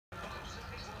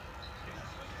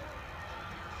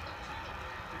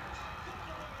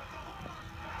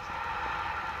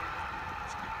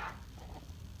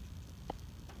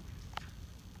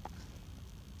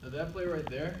But that play right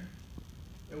there,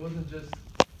 it wasn't just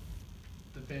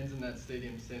the fans in that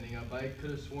stadium standing up. I could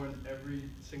have sworn every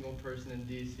single person in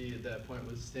DC at that point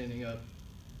was standing up,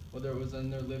 whether it was in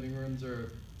their living rooms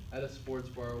or at a sports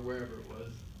bar or wherever it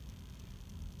was.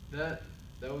 That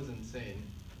was insane.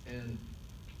 And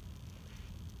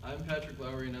I'm Patrick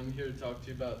Lowry, and I'm here to talk to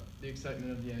you about the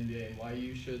excitement of the NBA and why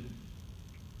you should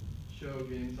show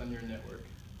games on your network.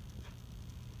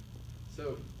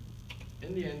 So,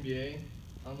 in the NBA,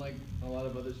 unlike a lot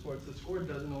of other sports, the score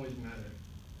doesn't always matter.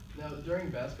 Now, during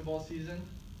basketball season,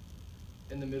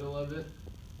 in the middle of it,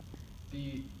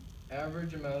 the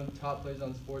average amount of top plays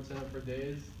on SportsCenter per day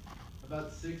is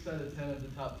about 6 out of 10 of the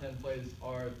top 10 plays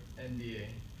are NBA.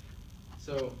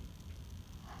 So,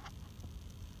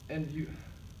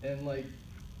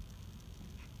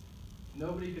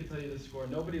 nobody could tell you the score.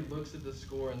 Nobody looks at the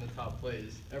score and the top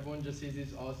plays. Everyone just sees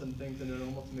these awesome things, and it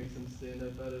almost makes them stand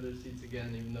up out of their seats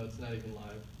again, even though it's not even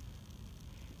live.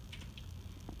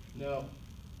 Now,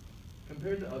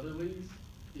 compared to other leagues,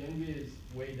 the NBA is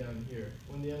way down here,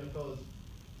 when the NFL is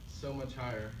so much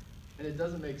higher. And it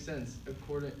doesn't make sense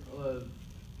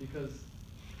because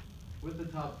with the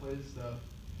top plays stuff,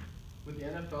 with the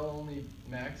NFL only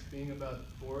max being about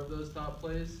 4 of those top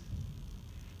plays,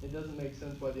 it doesn't make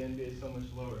sense why the NBA is so much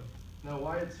lower. Now,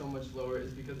 why it's so much lower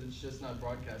is because it's just not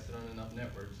broadcasted on enough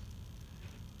networks.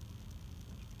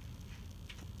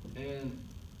 And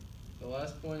the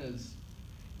last point is,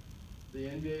 the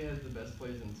NBA has the best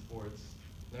plays in sports.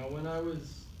 Now, when I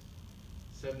was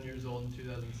 7 years old in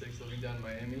 2006, living down in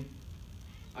Miami,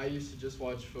 I used to just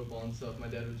watch football and stuff. My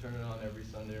dad would turn it on every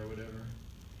Sunday or whatever.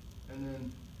 And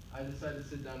then I decided to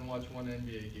sit down and watch one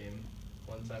NBA game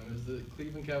one time. It was the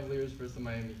Cleveland Cavaliers versus the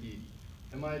Miami Heat.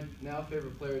 And my now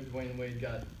favorite player, Dwayne Wade,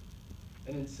 got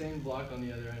an insane block on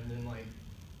the other end. And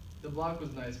the block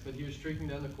was nice, but he was streaking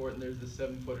down the court and there's this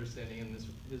 7-footer standing in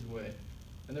his way.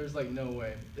 And there was no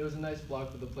way. It was a nice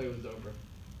block, but the play was over.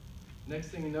 Next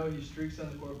thing you know, he streaks on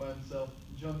the court by himself,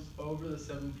 jumps over the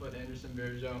 7-foot Anderson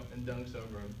Varejao, and dunks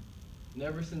over him. And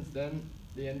ever since then,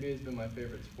 the NBA has been my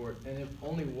favorite sport. And if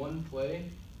only one play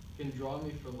can draw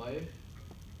me for life,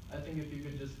 I think if you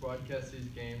could just broadcast these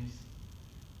games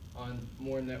on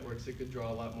more networks, it could draw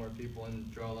a lot more people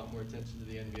and draw a lot more attention to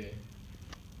the NBA.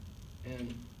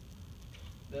 And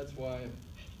that's why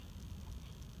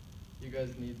you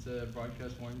guys need to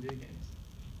broadcast more NBA games.